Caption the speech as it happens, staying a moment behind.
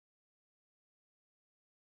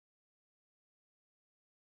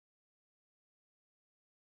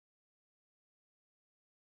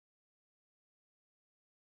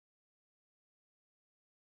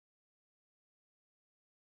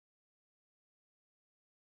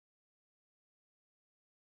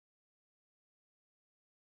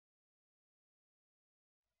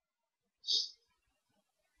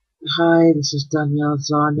Hi, this is Danielle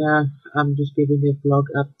Zana. I'm just giving a blog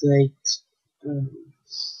update. Um,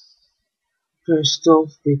 First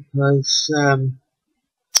off, because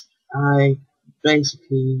I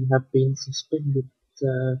basically have been suspended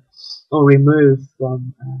or removed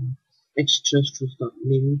from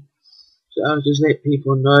extraterrestrials.ning. So I'll just let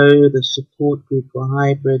people know the support group for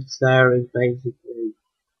hybrids there is basically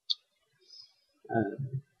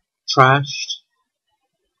um, trashed.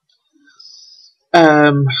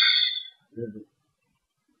 Um,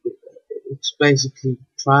 it's basically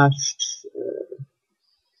trashed.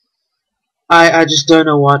 I just don't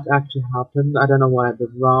know what actually happened. I don't know what I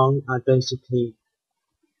did wrong. Um,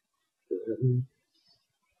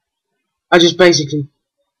 I just basically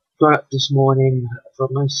got up this morning from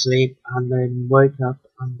my sleep and then woke up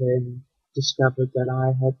and then discovered that I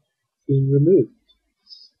had been removed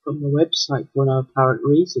from the website for no apparent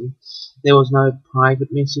reason. There was no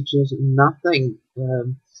private messages, nothing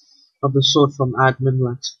of the sort from admin,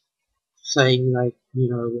 like saying like,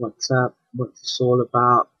 what's up, what's this all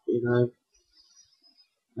about,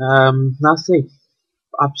 nothing,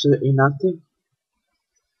 absolutely nothing.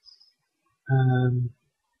 Um,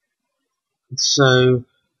 so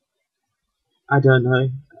I don't know.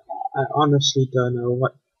 I honestly don't know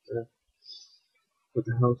what the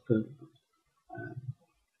hell's going on.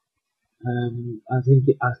 I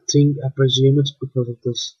presume it's because of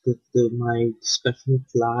my discussion with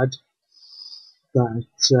Vlad that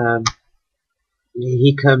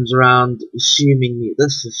he comes around assuming me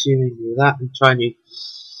this, assuming me that, and trying to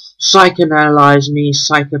psychoanalyze me,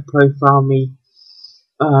 psychoprofile me,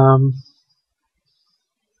 um,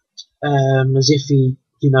 as if he,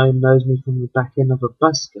 knows me from the back end of a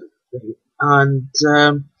bus. And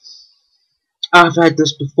I've had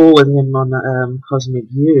this before with him on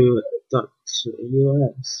cosmicview.us.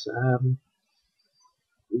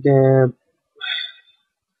 There,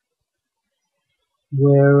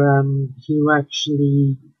 where he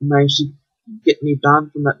actually managed to get me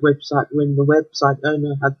banned from that website when the website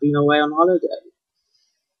owner had been away on holiday.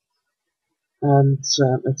 And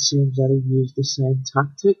it seems that he used the same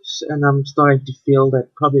tactics, and I'm starting to feel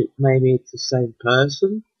that probably maybe it's the same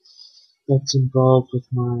person that's involved with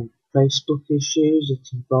my Facebook issues.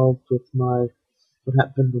 It's involved with what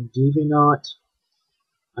happened on DeviantArt.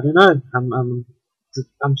 I don't know. I'm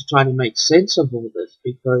just trying to make sense of all this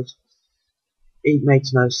because it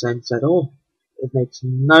makes no sense at all. It makes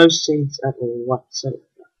no sense at all whatsoever.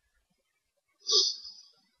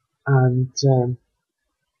 And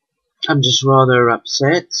I'm just rather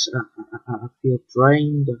upset. I feel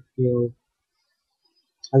drained.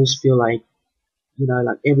 I just feel like,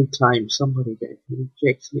 like every time somebody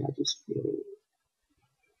rejects me,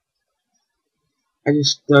 I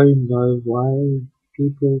just don't know why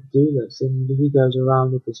people do this. And he goes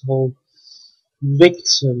around with this whole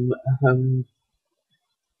victim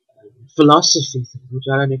philosophy thing, which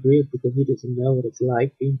I don't agree with because he doesn't know what it's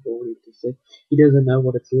like being born into sex. He doesn't know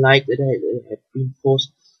what it's like that they have been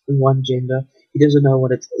forced in one gender. He doesn't know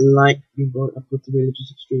what it's like being brought up with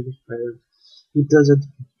religious extremist parents. He doesn't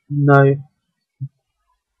know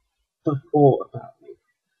fuck all about me.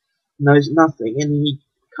 Knows nothing, and he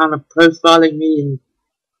kind of profiling me and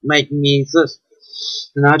making me exist.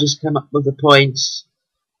 And I just come up with the points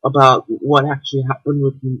about what actually happened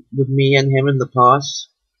with me and him in the past.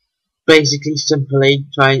 Basically, simply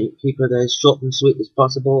trying to keep it as short and sweet as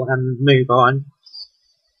possible and move on.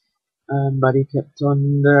 But he kept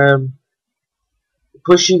on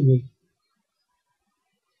pushing me,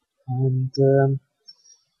 and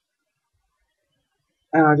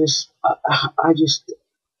I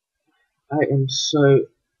am so,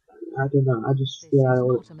 I don't know, I just This feel I is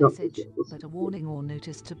always not a got to message, get this. but a warning or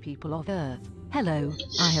notice to people of Earth. Hello,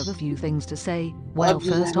 I have a few things to say. Well,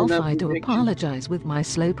 first off, I do apologize with my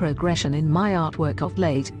slow progression in my artwork of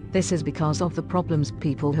late. This is because of the problems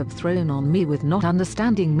people have thrown on me with not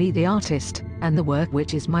understanding me the artist, and the work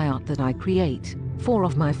which is my art that I create. 4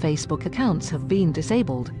 of my Facebook accounts have been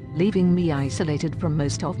disabled, leaving me isolated from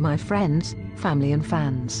most of my friends, family and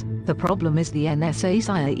fans. The problem is the NSA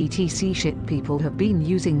etc shit people have been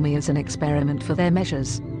using me as an experiment for their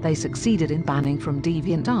measures. They succeeded in banning from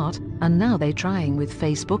DeviantArt, and now they're trying with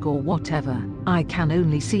Facebook or whatever. I can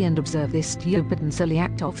only see and observe this stupid and silly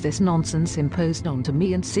act of this nonsense imposed onto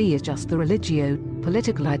me and see it just the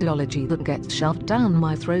political ideology that gets shoved down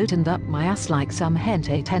my throat and up my ass like some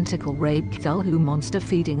hentai tentacle rape doll who monster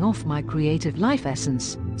feeding off my creative life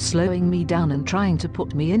essence, slowing me down and trying to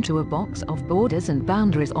put me into a box of borders and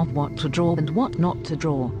boundaries of what to draw and what not to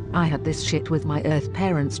draw. I had this shit with my Earth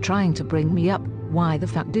parents trying to bring me up. Why the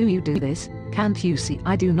fuck do you do this? Can't you see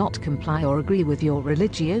I do not comply or agree with your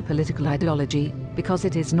religio-political ideology? because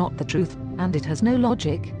it is not the truth, and it has no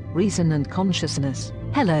logic, reason and consciousness.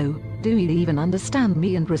 Hello, do you even understand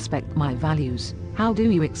me and respect my values? How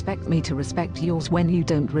do you expect me to respect yours when you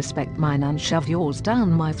don't respect mine and shove yours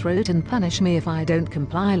down my throat and punish me if I don't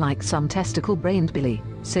comply like some testicle-brained Billy?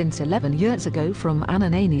 Since 11 years ago, from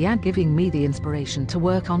Ananania giving me the inspiration to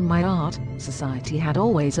work on my art, society had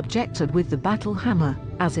always objected with the battle hammer,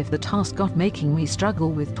 as if the task of making me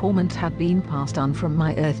struggle with torment had been passed on from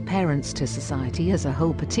my earth parents to society as a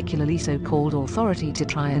whole, particularly so-called authority, to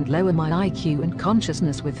try and lower my IQ and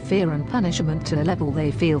consciousness with fear and punishment to a level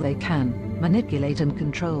they feel they can manipulate and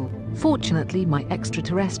control. Fortunately, my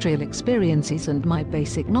extraterrestrial experiences and my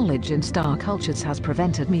basic knowledge in star cultures has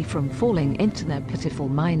prevented me from falling into their pitiful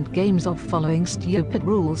mind games of following stupid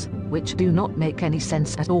rules, which do not make any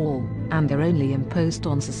sense at all, and are only imposed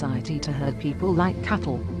on society to herd people like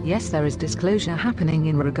cattle. Yes, there is disclosure happening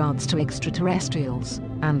in regards to extraterrestrials,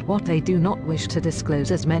 and what they do not wish to disclose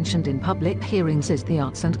as mentioned in public hearings is the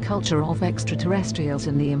arts and culture of extraterrestrials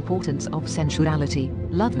and the importance of sensuality,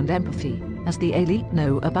 love and empathy, as the elite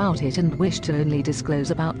know about it and wish to only disclose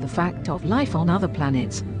about the fact of life on other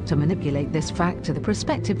planets, to manipulate this fact to the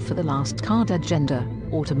perspective for the last card agenda,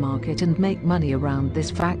 or to market and make money around this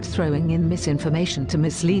fact, throwing in misinformation to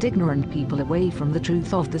mislead ignorant people away from the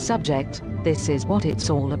truth of the subject. This is what it's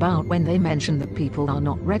all about when they mention that people are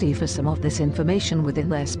not ready for some of this information within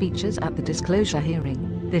their speeches at the disclosure hearing.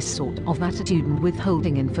 This sort of attitude and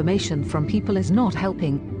withholding information from people is not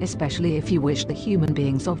helping, especially if you wish the human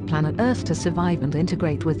beings of planet Earth to survive and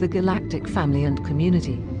integrate with the galactic family and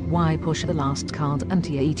community. Why push the last card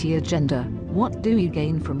anti-AT agenda? What do you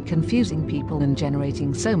gain from confusing people and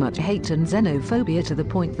generating so much hate and xenophobia to the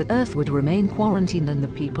point that Earth would remain quarantined and the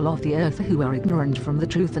people of the Earth who are ignorant from the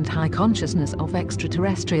truth and high consciousness of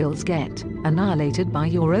extraterrestrials get annihilated by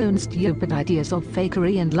your own stupid ideas of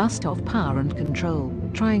fakery and lust of power and control?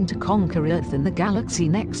 Trying to conquer Earth and the galaxy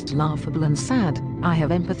next laughable and sad. I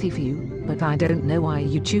have empathy for you, but I don't know why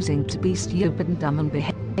you choosing to be stupid and dumb and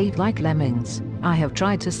behave like lemmings. I have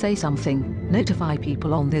tried to say something, notify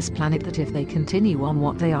people on this planet that if they continue on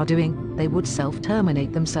what they are doing, they would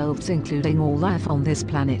self-terminate themselves, including all life on this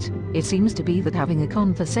planet. It seems to be that having a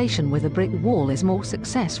conversation with a brick wall is more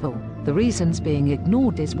successful. The reasons being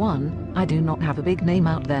ignored is 1, I do not have a big name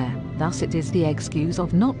out there, thus it is the excuse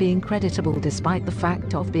of not being creditable despite the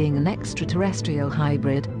fact of being an extraterrestrial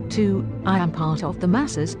hybrid. 2, I am part of the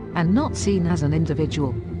masses, and not seen as an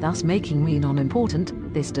individual, thus making me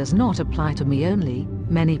non-important. This does not apply to me only.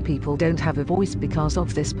 Many people don't have a voice because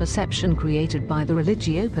of this perception created by the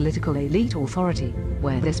religio-political elite authority,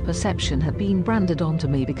 where this perception had been branded onto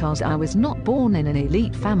me because I was not born in an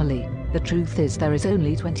elite family. The truth is there is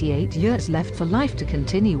only 28 years left for life to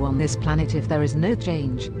continue on this planet if there is no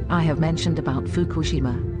change. I have mentioned about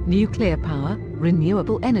Fukushima, nuclear power,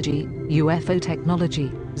 renewable energy, UFO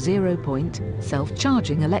technology, 0 point,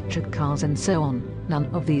 self-charging electric cars and so on. None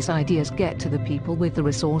of these ideas get to the people with the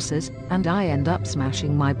resources, and I end up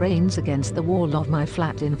smashing my brains against the wall of my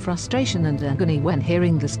flat in frustration and agony when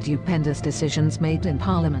hearing the stupendous decisions made in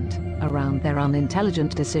Parliament around their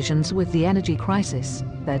unintelligent decisions with the energy crisis,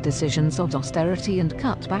 their decisions of austerity and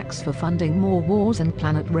cutbacks for funding more wars and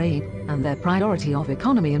planet raid, and their priority of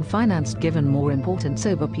economy and finance given more importance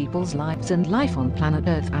over people's lives and life on planet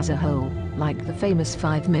Earth as a whole. Like the famous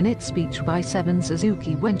 5-minute speech by Seven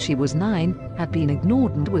Suzuki when she was 9, had been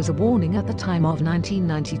ignored and was a warning at the time of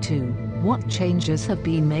 1992. What changes have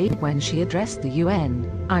been made when she addressed the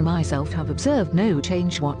UN? I myself have observed no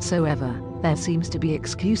change whatsoever. There seems to be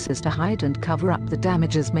excuses to hide and cover up the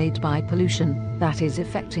damages made by pollution that is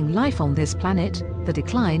affecting life on this planet, the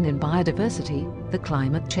decline in biodiversity, the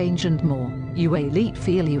climate change and more. You elite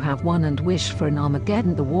feel you have won and wish for an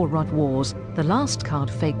Armageddon, the war of wars, the last card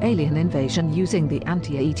fake alien invasion using the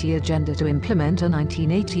anti-AT agenda to implement a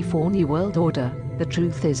 1984 New World Order. The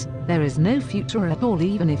truth is, there is no future at all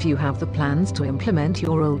even if you have the plans to implement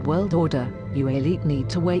your old world order. You elite need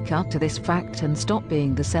to wake up to this fact and stop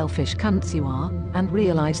being the selfish cunts you are, and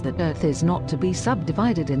realize that Earth is not to be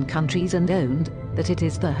subdivided in countries and owned, that it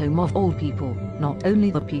is the home of all people, not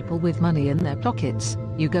only the people with money in their pockets.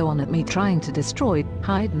 You go on at me trying to destroy,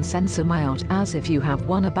 hide and censor my art as if you have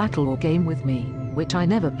won a battle or game with me, which I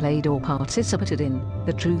never played or participated in.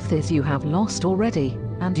 The truth is you have lost already,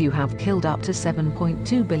 and you have killed up to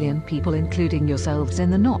 7.2 billion people including yourselves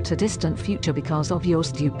in the not-too-distant future because of your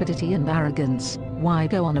stupidity and arrogance. Why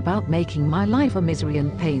go on about making my life a misery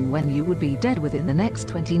and pain when you would be dead within the next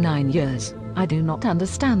 29 years? I do not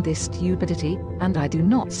understand this stupidity, and I do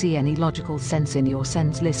not see any logical sense in your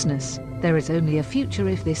senselessness. There is only a future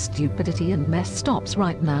if this stupidity and mess stops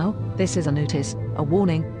right now. This is a notice, a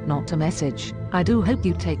warning, not a message. I do hope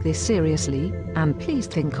you take this seriously, and please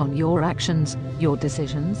think on your actions, your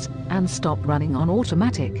decisions, and stop running on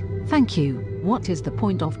automatic. Thank you. What is the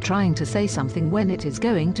point of trying to say something when it is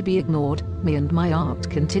going to be ignored? Me and my art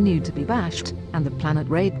continued to be bashed, and the planet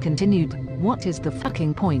raid continued. What is the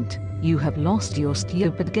fucking point? You have lost your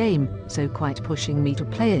stupid game, so quit pushing me to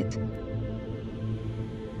play it.